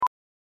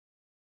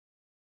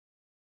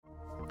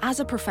As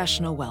a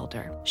professional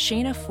welder,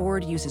 Shayna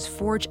Ford uses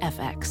Forge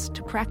FX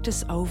to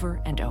practice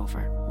over and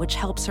over, which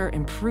helps her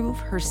improve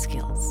her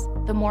skills.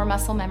 The more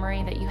muscle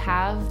memory that you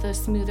have, the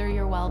smoother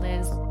your weld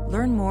is.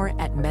 Learn more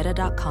at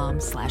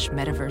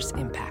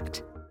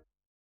meta.com/metaverseimpact.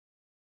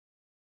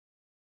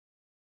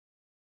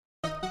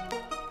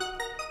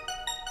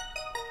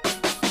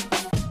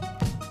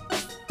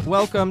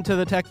 Welcome to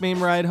the Tech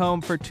Meme Ride Home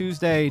for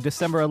Tuesday,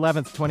 December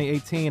 11th,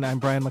 2018. I'm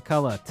Brian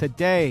McCullough.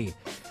 Today,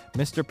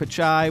 Mr.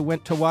 Pichai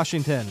went to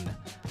Washington.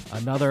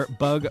 Another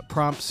bug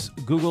prompts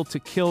Google to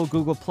kill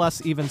Google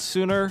Plus even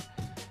sooner.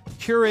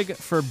 Keurig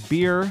for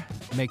beer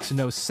makes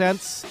no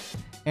sense.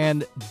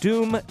 And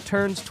Doom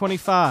turns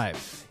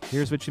 25.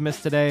 Here's what you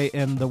missed today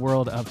in the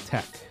world of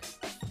tech.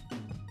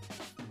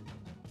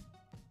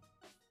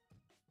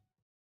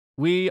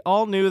 We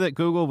all knew that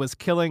Google was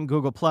killing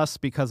Google Plus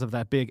because of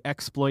that big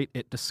exploit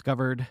it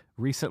discovered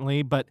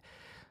recently, but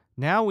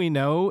now we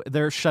know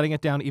they're shutting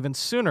it down even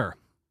sooner.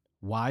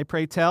 Why,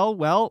 pray tell?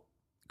 Well,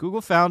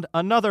 Google found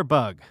another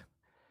bug.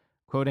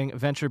 Quoting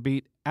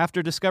VentureBeat,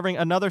 after discovering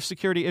another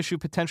security issue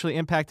potentially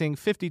impacting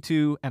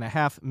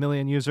 52.5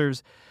 million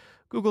users,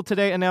 Google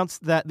today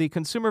announced that the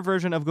consumer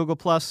version of Google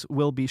Plus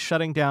will be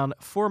shutting down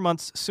 4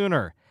 months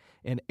sooner,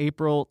 in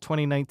April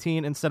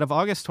 2019 instead of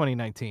August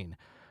 2019.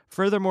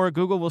 Furthermore,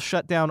 Google will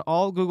shut down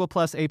all Google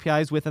Plus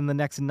APIs within the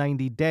next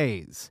 90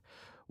 days.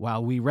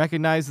 While we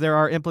recognize there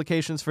are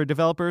implications for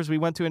developers, we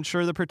want to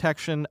ensure the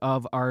protection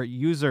of our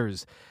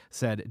users,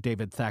 said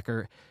David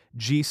Thacker,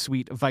 G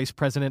Suite Vice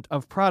President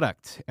of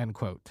Product, end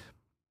quote.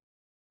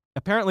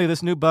 Apparently,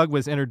 this new bug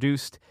was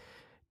introduced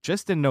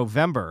just in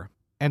November,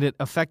 and it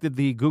affected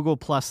the Google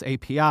Plus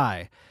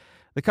API.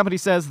 The company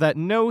says that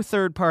no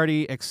third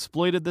party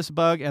exploited this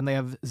bug, and they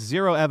have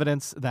zero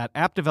evidence that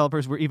app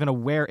developers were even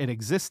aware it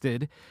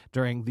existed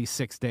during the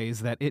 6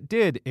 days that it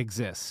did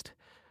exist.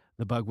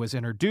 The bug was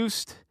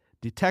introduced,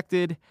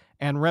 detected,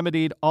 and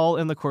remedied all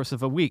in the course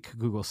of a week,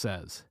 Google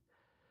says.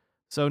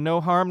 So no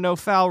harm, no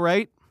foul,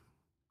 right?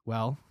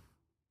 Well,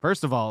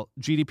 first of all,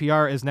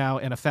 GDPR is now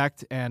in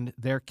effect, and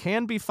there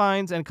can be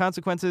fines and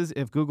consequences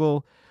if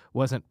Google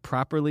wasn't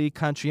properly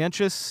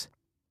conscientious.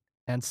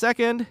 And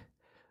second,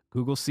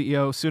 Google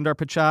CEO Sundar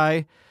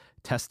Pichai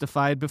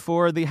testified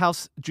before the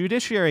House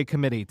Judiciary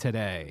Committee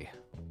today.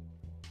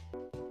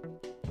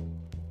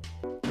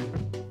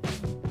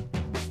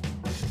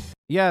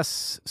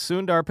 Yes,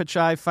 Sundar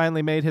Pichai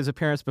finally made his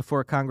appearance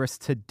before Congress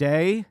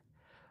today.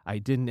 I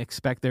didn't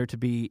expect there to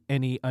be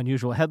any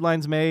unusual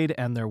headlines made,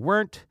 and there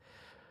weren't.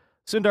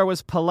 Sundar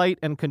was polite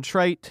and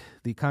contrite.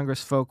 The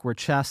Congress folk were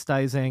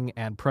chastising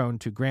and prone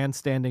to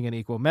grandstanding in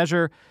equal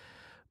measure.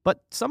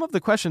 But some of the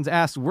questions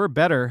asked were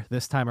better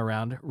this time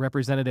around.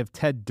 Representative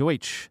Ted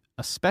Deutsch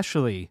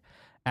especially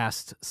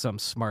asked some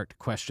smart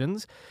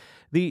questions.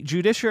 The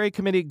Judiciary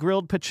Committee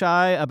grilled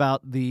Pichai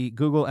about the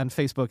Google and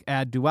Facebook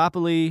ad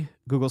duopoly,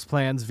 Google's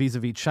plans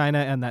vis-a-vis China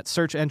and that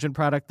search engine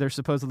product they're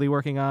supposedly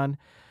working on.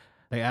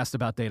 They asked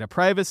about data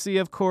privacy,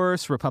 of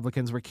course.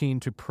 Republicans were keen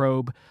to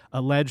probe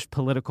alleged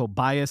political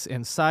bias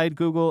inside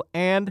Google.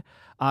 And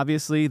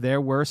obviously, there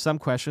were some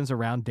questions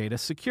around data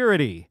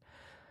security.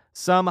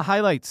 Some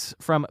highlights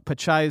from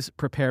Pichai's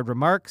prepared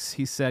remarks.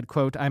 He said,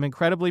 quote, I'm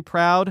incredibly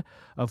proud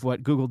of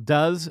what Google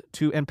does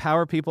to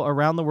empower people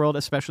around the world,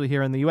 especially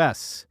here in the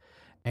U.S.,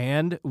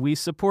 and we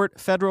support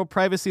federal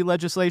privacy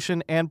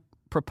legislation and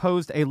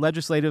proposed a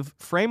legislative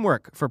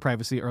framework for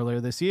privacy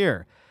earlier this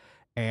year.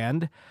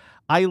 And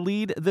I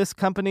lead this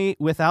company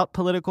without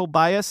political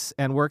bias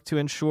and work to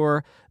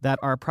ensure that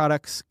our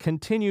products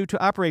continue to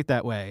operate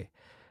that way.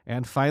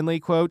 And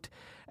finally, quote,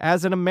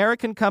 as an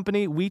American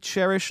company, we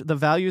cherish the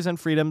values and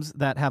freedoms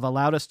that have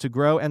allowed us to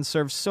grow and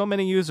serve so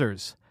many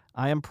users.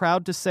 I am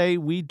proud to say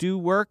we do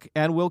work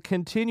and will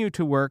continue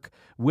to work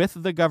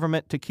with the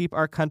government to keep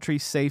our country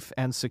safe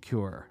and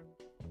secure.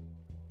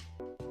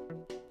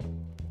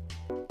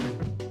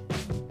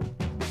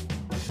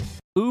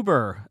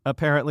 Uber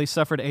apparently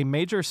suffered a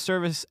major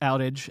service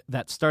outage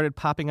that started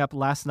popping up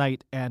last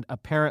night and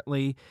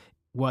apparently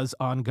was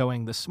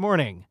ongoing this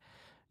morning.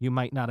 You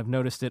might not have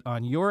noticed it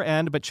on your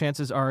end, but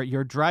chances are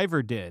your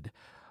driver did.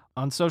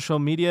 On social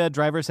media,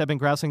 drivers have been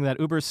grousing that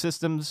Uber's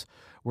systems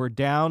were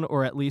down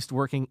or at least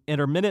working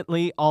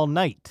intermittently all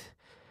night.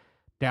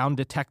 Down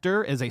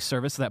Detector is a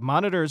service that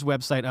monitors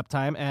website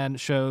uptime and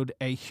showed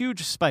a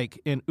huge spike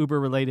in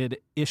Uber-related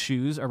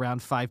issues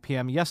around 5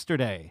 p.m.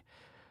 yesterday.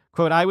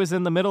 Quote, I was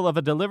in the middle of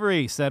a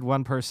delivery, said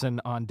one person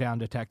on Down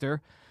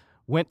Detector.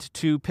 Went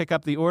to pick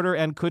up the order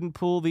and couldn't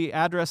pull the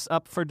address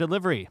up for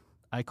delivery.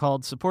 I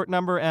called support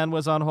number and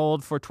was on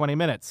hold for 20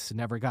 minutes.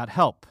 Never got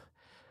help.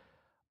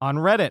 On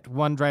Reddit,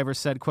 one driver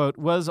said, quote,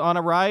 was on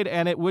a ride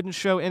and it wouldn't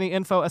show any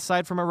info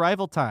aside from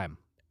arrival time.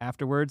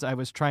 Afterwards, I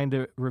was trying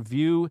to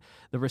review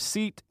the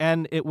receipt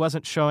and it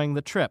wasn't showing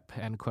the trip,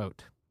 end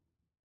quote.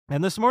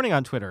 And this morning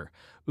on Twitter,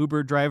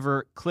 Uber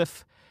driver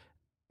Cliff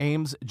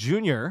Ames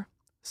Jr.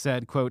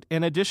 said, quote,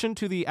 in addition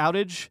to the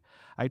outage,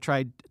 I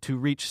tried to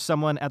reach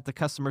someone at the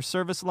customer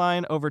service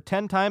line over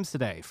 10 times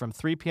today. From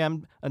 3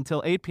 p.m.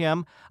 until 8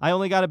 p.m., I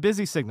only got a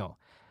busy signal.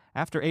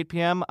 After 8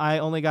 p.m., I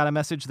only got a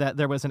message that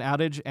there was an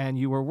outage and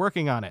you were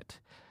working on it.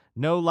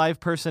 No live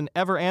person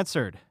ever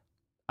answered.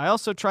 I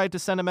also tried to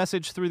send a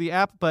message through the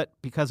app, but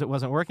because it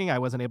wasn't working, I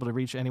wasn't able to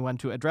reach anyone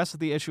to address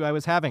the issue I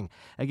was having.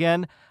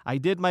 Again, I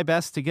did my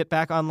best to get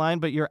back online,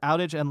 but your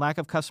outage and lack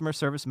of customer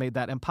service made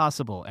that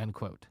impossible, end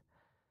quote.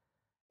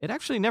 It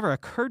actually never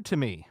occurred to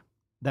me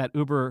that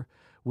Uber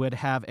would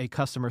have a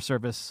customer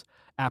service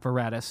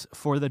apparatus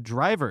for the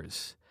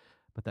drivers,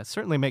 but that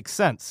certainly makes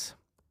sense.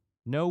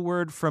 No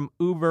word from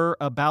Uber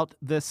about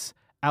this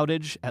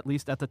outage, at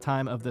least at the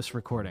time of this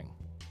recording.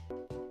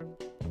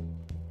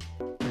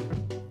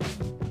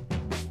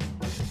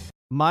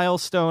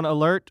 Milestone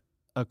alert.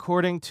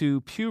 According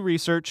to Pew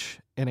Research,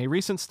 in a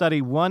recent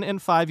study, 1 in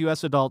 5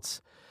 U.S.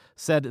 adults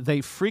said they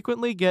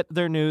frequently get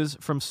their news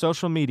from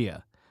social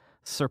media,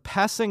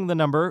 surpassing the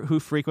number who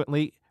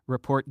frequently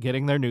report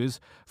getting their news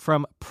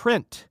from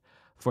print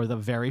for the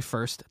very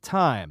first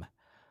time.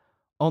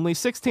 Only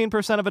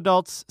 16% of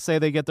adults say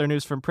they get their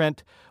news from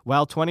print,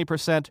 while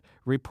 20%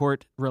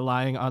 report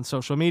relying on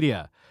social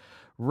media.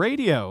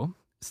 Radio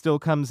still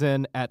comes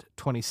in at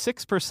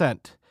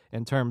 26%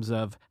 in terms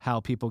of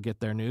how people get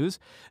their news.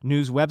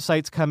 News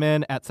websites come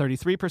in at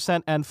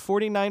 33% and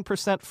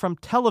 49% from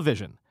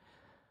television.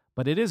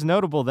 But it is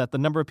notable that the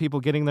number of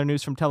people getting their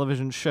news from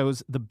television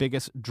shows the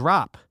biggest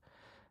drop.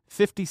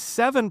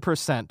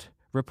 57%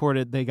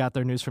 reported they got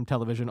their news from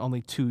television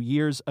only 2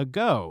 years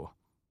ago.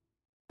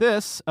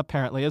 This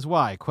apparently is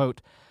why, quote,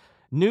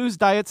 news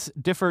diets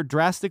differ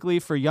drastically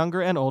for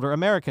younger and older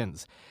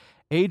Americans.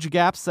 Age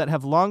gaps that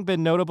have long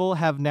been notable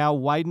have now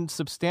widened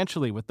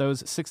substantially, with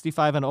those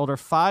 65 and older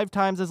 5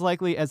 times as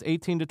likely as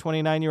 18 to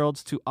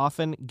 29-year-olds to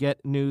often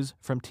get news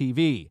from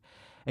TV.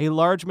 A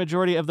large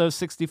majority of those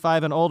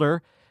 65 and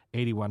older,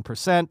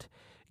 81%,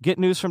 get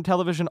news from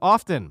television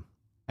often,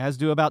 as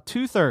do about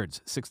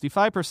 2/3,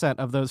 65%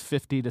 of those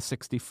 50 to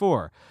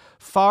 64.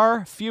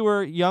 Far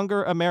fewer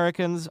younger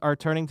Americans are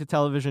turning to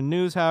television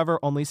news, however.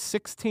 Only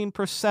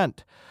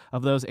 16%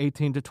 of those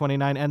 18 to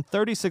 29 and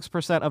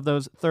 36% of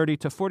those 30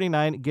 to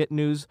 49 get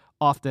news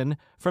often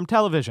from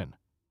television.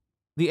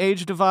 The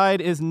age divide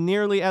is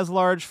nearly as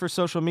large for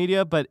social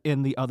media, but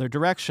in the other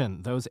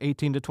direction. Those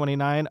 18 to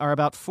 29 are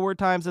about 4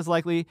 times as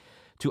likely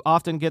to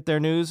often get their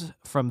news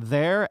from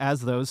there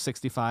as those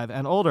 65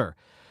 and older.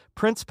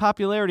 Print's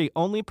popularity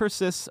only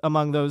persists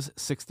among those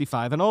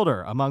 65 and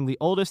older. Among the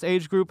oldest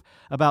age group,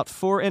 about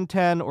 4 in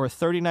 10, or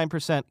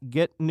 39%,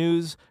 get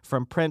news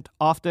from print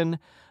often,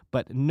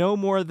 but no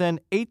more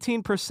than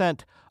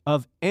 18%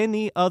 of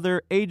any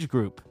other age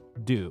group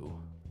do.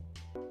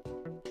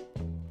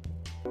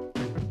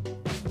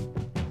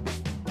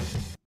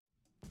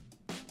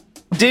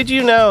 Did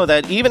you know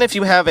that even if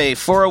you have a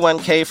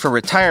 401k for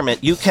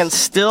retirement, you can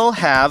still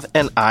have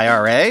an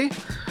IRA?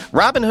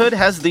 Robinhood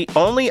has the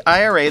only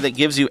IRA that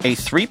gives you a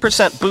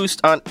 3%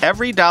 boost on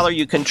every dollar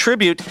you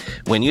contribute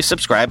when you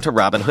subscribe to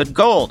Robinhood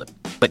Gold.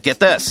 But get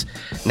this,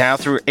 now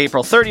through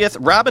April 30th,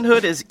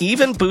 Robinhood is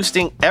even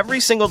boosting every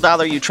single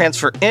dollar you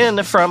transfer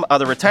in from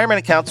other retirement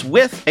accounts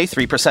with a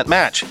 3%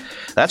 match.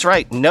 That's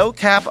right, no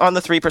cap on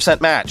the 3%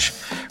 match.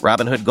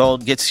 Robinhood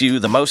Gold gets you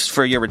the most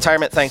for your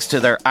retirement thanks to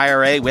their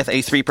IRA with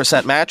a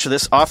 3% match.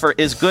 This offer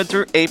is good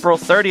through April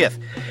 30th.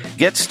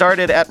 Get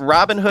started at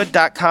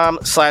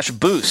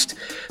Robinhood.com/boost.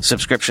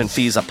 Subscription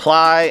fees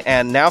apply.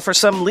 And now for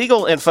some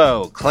legal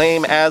info.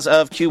 Claim as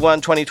of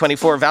Q1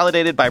 2024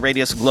 validated by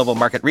Radius Global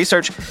Market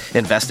Research.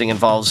 Investing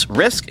involves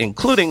risk,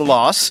 including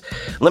loss.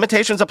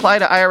 Limitations apply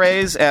to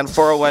IRAs and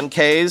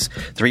 401ks.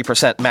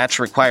 3% match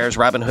requires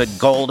Robinhood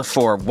Gold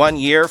for 1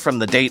 year from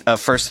the date of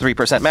first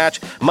 3%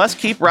 match. Must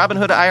keep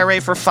Robinhood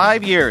IRA for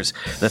 5 years.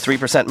 The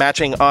 3%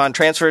 matching on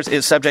transfers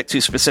is subject to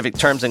specific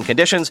terms and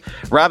conditions.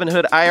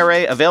 Robinhood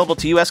IRA available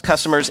to U.S.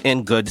 customers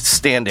in good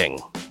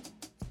standing.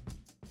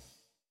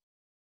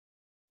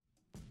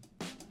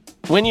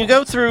 When you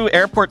go through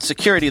airport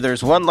security,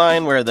 there's one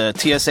line where the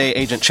TSA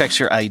agent checks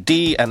your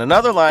ID and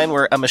another line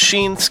where a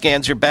machine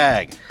scans your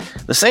bag.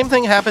 The same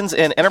thing happens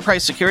in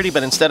enterprise security,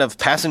 but instead of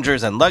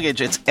passengers and luggage,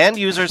 it's end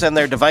users and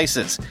their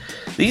devices.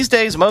 These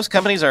days, most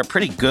companies are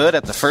pretty good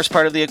at the first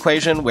part of the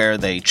equation where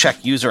they check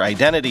user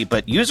identity,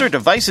 but user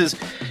devices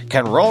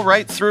can roll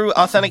right through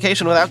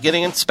authentication without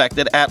getting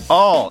inspected at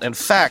all. In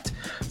fact,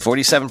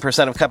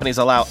 47% of companies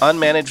allow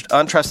unmanaged,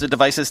 untrusted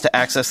devices to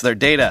access their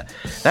data.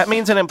 That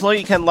means an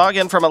employee can log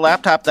in from a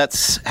laptop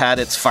that's had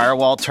its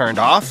firewall turned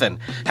off and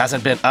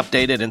hasn't been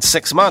updated in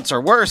 6 months, or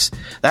worse,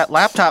 that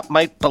laptop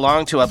might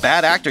belong to a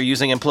bad actor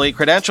using employee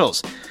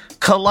credentials.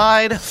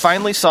 Kolide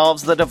finally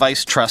solves the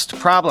device trust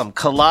problem.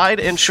 Kolide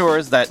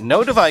ensures that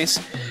no device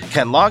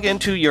can log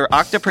into your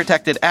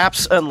Okta-protected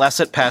apps unless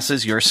it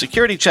passes your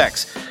security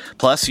checks.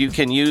 Plus, you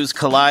can use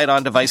Kolide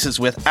on devices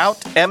without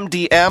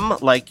MDM,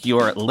 like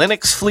your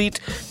Linux fleet,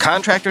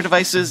 contractor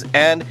devices,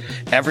 and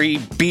every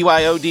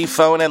BYOD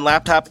phone and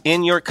laptop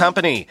in your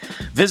company.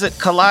 Visit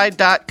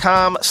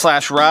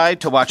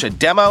Kolide.com/ride to watch a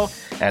demo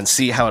and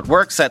see how it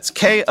works. That's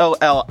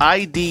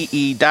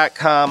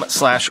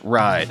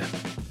KOLIDE.com/ride.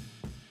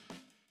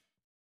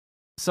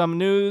 Some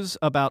news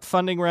about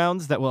funding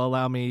rounds that will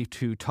allow me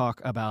to talk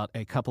about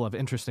a couple of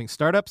interesting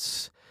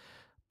startups.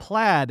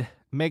 Plaid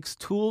makes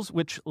tools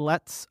which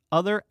lets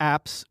other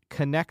apps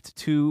connect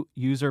to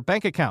user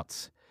bank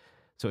accounts.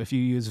 So if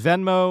you use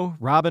Venmo,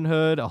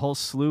 Robinhood, a whole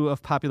slew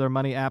of popular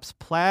money apps,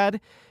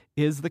 Plaid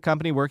is the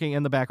company working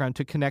in the background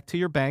to connect to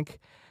your bank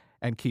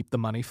and keep the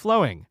money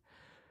flowing.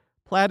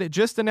 Plaid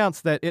just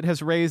announced that it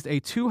has raised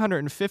a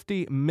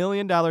 $250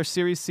 million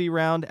Series C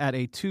round at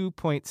a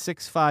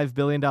 $2.65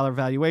 billion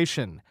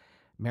valuation.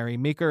 Mary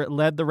Meeker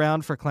led the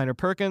round for Kleiner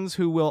Perkins,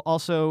 who will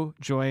also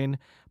join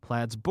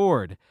Plaid's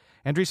board.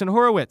 Andreessen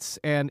Horowitz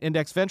and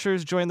Index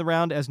Ventures joined the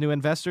round as new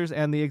investors,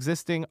 and the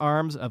existing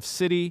arms of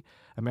Citi,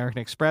 American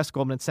Express,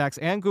 Goldman Sachs,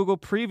 and Google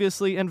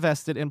previously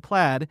invested in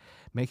Plaid,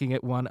 making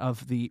it one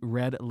of the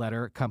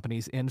red-letter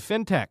companies in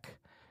fintech.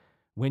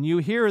 When you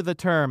hear the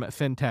term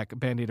fintech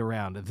bandied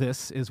around,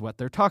 this is what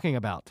they're talking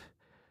about.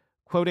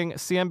 Quoting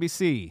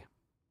CNBC,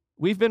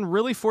 "We've been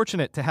really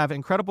fortunate to have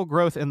incredible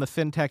growth in the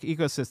fintech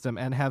ecosystem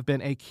and have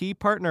been a key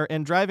partner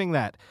in driving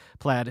that,"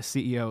 Plaid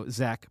CEO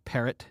Zach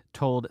Parrott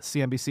told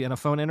CNBC in a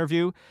phone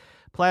interview.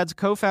 Plaid's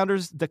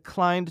co-founders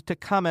declined to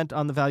comment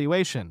on the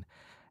valuation.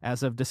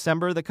 As of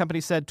December, the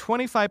company said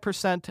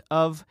 25%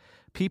 of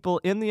people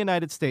in the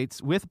United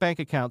States with bank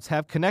accounts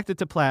have connected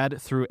to Plaid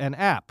through an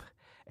app,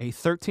 a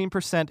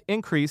 13%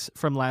 increase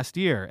from last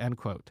year, end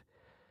quote.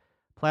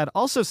 Plaid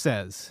also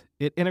says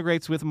it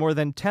integrates with more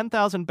than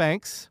 10,000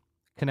 banks,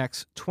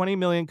 connects 20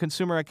 million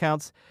consumer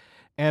accounts,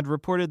 and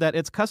reported that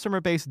its customer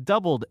base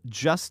doubled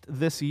just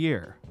this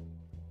year.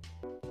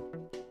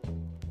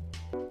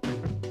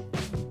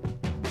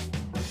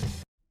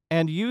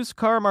 And used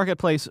car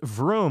marketplace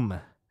Vroom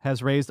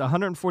has raised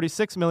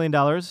 $146 million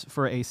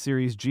for a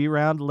Series G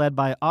round led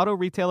by auto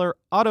retailer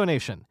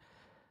AutoNation.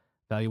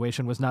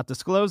 Valuation was not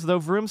disclosed, though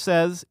Vroom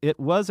says it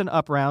was an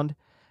up round,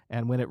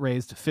 and when it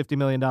raised $50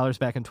 million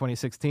back in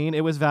 2016,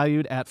 it was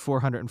valued at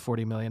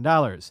 $440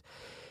 million.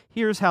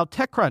 Here's how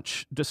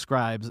TechCrunch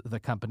describes the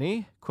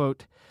company.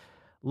 Quote,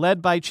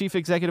 "Led by Chief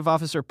Executive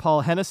Officer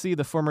Paul Hennessy,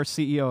 the former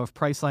CEO of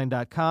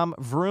Priceline.com,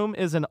 Vroom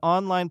is an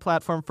online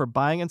platform for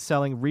buying and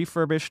selling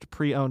refurbished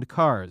pre-owned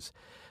cars.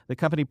 The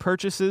company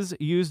purchases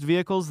used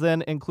vehicles,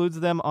 then includes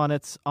them on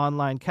its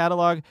online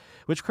catalog,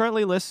 which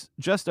currently lists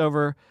just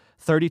over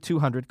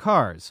 3,200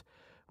 cars.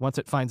 Once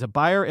it finds a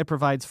buyer, it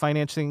provides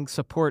financing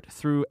support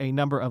through a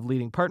number of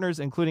leading partners,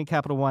 including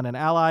Capital One and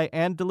Ally,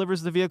 and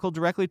delivers the vehicle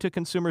directly to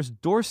consumers'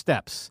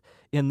 doorsteps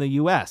in the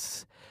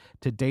U.S.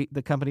 To date,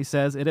 the company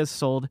says it has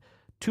sold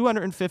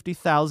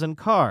 250,000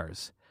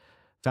 cars.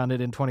 Founded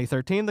in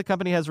 2013, the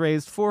company has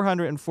raised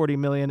 $440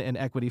 million in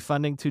equity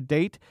funding to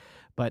date,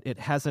 but it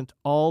hasn't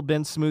all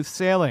been smooth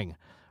sailing.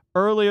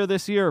 Earlier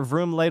this year,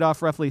 Vroom laid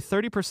off roughly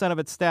 30% of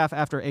its staff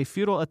after a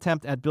futile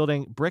attempt at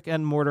building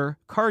brick-and-mortar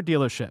car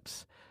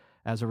dealerships.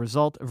 As a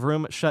result,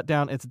 Vroom shut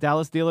down its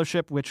Dallas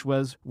dealership, which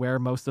was where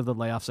most of the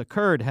layoffs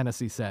occurred,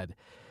 Hennessy said.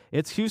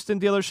 Its Houston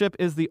dealership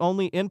is the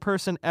only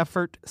in-person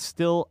effort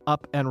still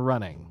up and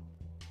running.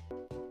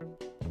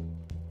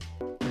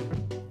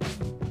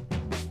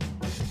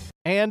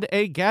 And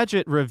a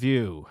gadget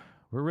review.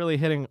 We're really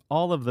hitting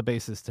all of the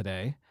bases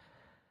today.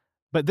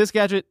 But this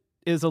gadget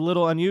is a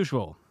little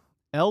unusual.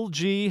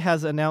 LG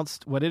has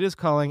announced what it is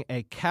calling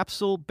a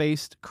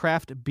capsule-based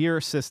craft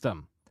beer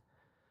system.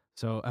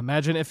 So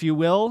imagine, if you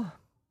will,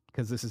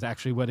 because this is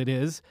actually what it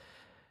is,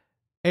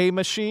 a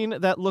machine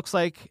that looks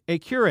like a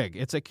Keurig.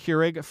 It's a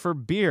Keurig for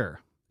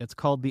beer. It's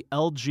called the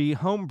LG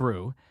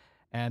Homebrew,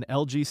 and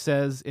LG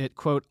says it,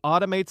 quote,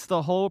 automates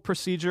the whole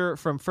procedure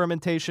from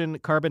fermentation,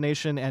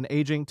 carbonation, and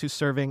aging to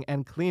serving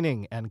and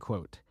cleaning, end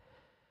quote.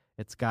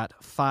 It's got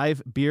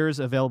 5 beers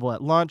available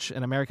at launch: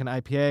 an American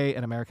IPA,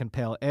 an American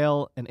Pale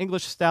Ale, an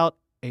English Stout,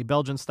 a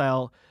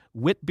Belgian-style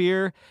wit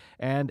beer,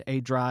 and a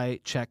dry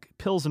Czech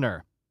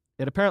Pilsner.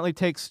 It apparently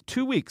takes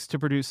 2 weeks to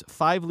produce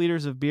 5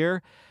 liters of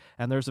beer,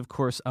 and there's, of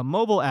course, a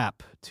mobile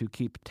app to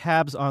keep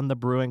tabs on the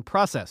brewing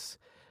process.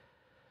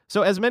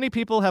 So, as many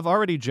people have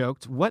already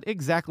joked, what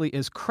exactly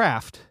is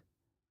craft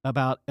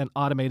about an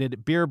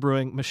automated beer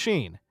brewing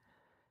machine?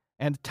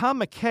 And Tom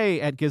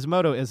McKay at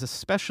Gizmodo is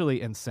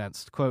especially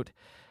incensed. Quote,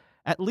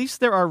 "At least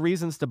there are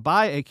reasons to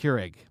buy a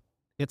Keurig.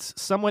 It's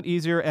somewhat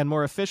easier and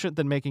more efficient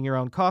than making your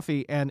own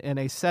coffee, and in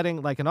a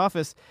setting like an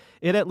office,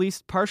 it at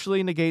least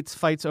partially negates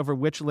fights over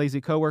which lazy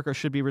coworker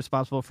should be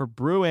responsible for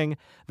brewing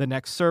the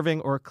next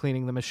serving or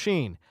cleaning the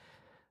machine.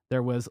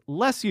 There was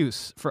less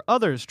use for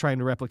others trying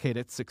to replicate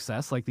its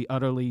success, like the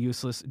utterly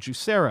useless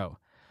Juicero.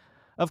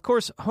 Of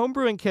course,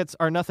 homebrewing kits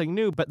are nothing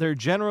new, but they're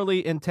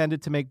generally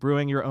intended to make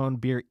brewing your own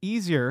beer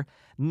easier,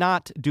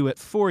 not do it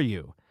for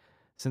you.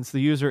 Since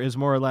the user is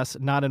more or less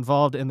not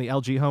involved in the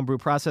LG homebrew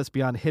process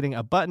beyond hitting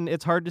a button,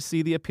 it's hard to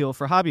see the appeal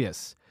for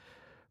hobbyists.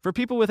 For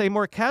people with a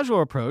more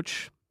casual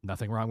approach,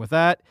 nothing wrong with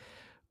that,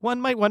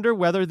 one might wonder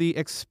whether the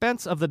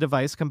expense of the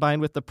device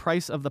combined with the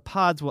price of the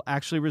pods will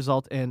actually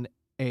result in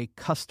a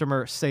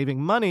customer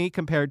saving money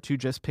compared to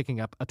just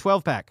picking up a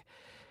 12-pack.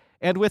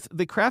 And with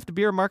the craft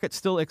beer market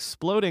still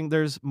exploding,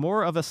 there's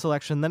more of a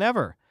selection than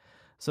ever.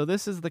 So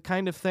this is the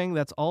kind of thing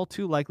that's all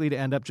too likely to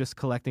end up just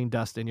collecting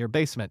dust in your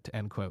basement,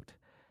 end quote.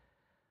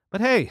 But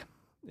hey,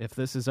 if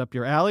this is up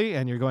your alley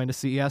and you're going to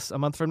CES a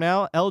month from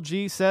now,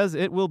 LG says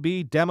it will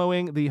be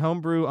demoing the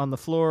homebrew on the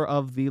floor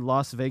of the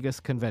Las Vegas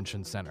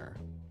Convention Center.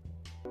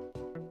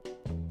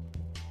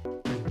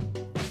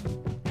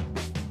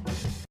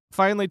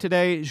 Finally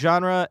today,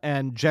 genre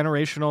and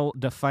generational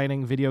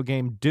defining video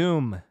game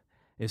Doom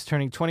is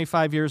turning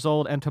 25 years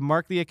old, and to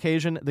mark the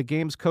occasion, the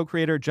game's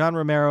co-creator John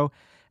Romero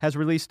has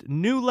released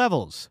new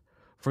levels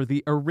for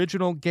the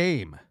original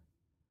game.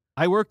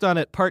 I worked on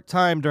it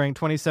part-time during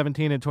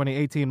 2017 and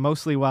 2018,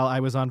 mostly while I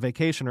was on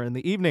vacation or in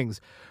the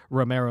evenings,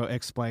 Romero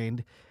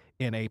explained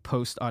in a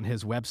post on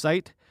his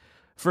website.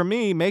 For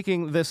me,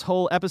 making this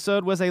whole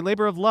episode was a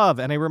labor of love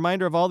and a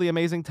reminder of all the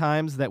amazing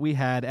times that we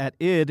had at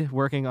id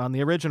working on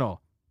the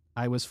original.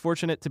 I was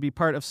fortunate to be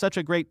part of such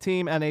a great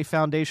team and a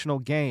foundational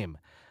game.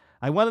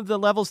 I wanted the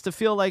levels to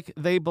feel like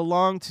they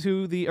belonged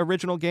to the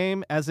original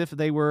game, as if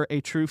they were a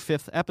true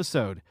fifth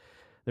episode.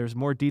 There's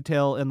more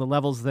detail in the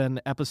levels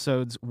than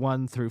episodes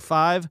 1 through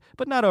 5,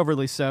 but not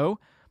overly so.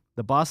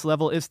 The boss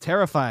level is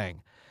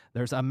terrifying.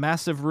 There's a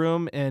massive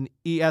room in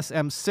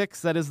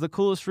ESM6 that is the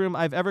coolest room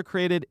I've ever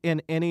created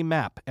in any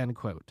map, end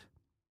quote.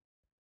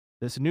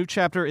 This new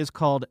chapter is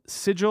called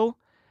Sigil,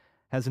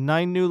 has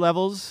 9 new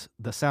levels.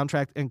 The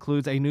soundtrack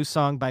includes a new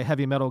song by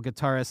heavy metal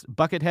guitarist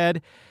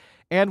Buckethead,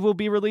 and will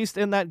be released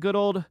in that good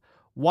old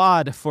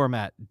WAD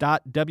format,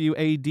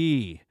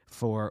 .wad,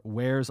 for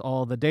Where's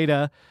All the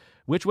Data,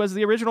 which was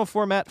the original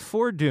format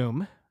for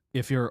Doom.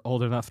 If you're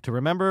old enough to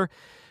remember,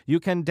 you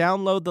can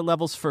download the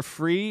levels for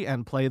free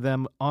and play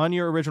them on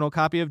your original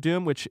copy of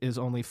Doom, which is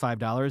only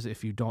 $5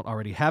 if you don't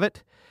already have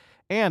it.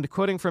 And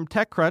quoting from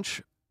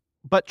TechCrunch,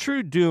 but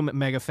true Doom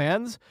mega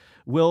fans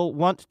will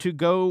want to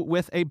go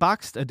with a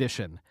boxed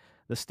edition.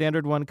 The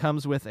standard one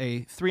comes with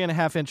a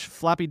 3.5-inch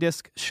floppy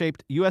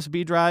disk-shaped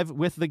USB drive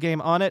with the game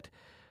on it,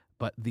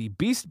 but the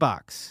Beast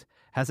Box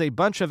has a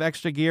bunch of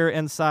extra gear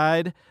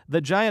inside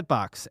the giant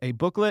box, a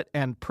booklet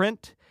and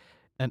print,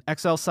 an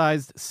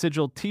XL-sized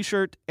Sigil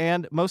t-shirt,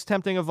 and, most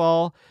tempting of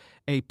all,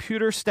 a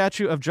pewter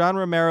statue of John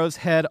Romero's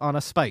head on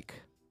a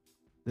spike.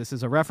 This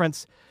is a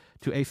reference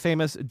to a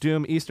famous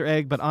Doom Easter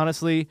egg, but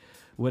honestly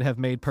would have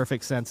made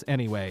perfect sense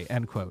anyway,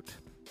 end quote.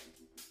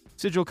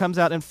 Sigil comes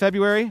out in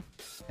February,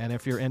 and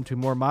if you're into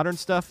more modern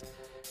stuff,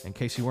 in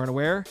case you weren't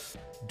aware,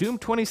 Doom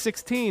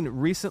 2016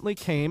 recently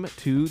came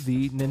to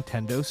the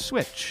Nintendo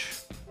Switch.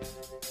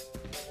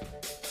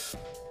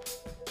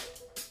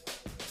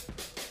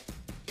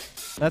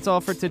 That's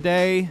all for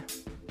today.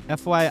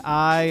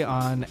 FYI,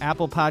 on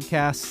Apple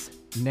Podcasts,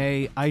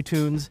 nay,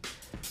 iTunes,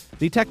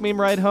 the Tech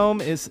Meme Ride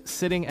Home is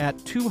sitting at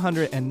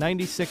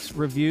 296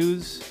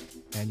 reviews,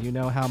 and you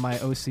know how my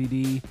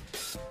OCD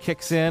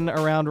kicks in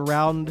around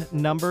round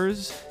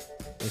numbers.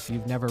 If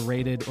you've never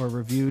rated or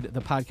reviewed the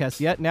podcast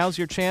yet, now's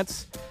your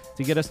chance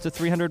to get us to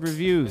 300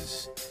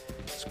 reviews.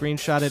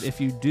 Screenshot it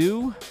if you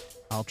do.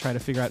 I'll try to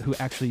figure out who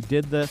actually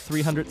did the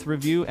 300th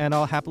review, and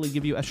I'll happily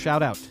give you a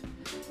shout out.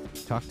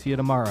 Talk to you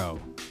tomorrow.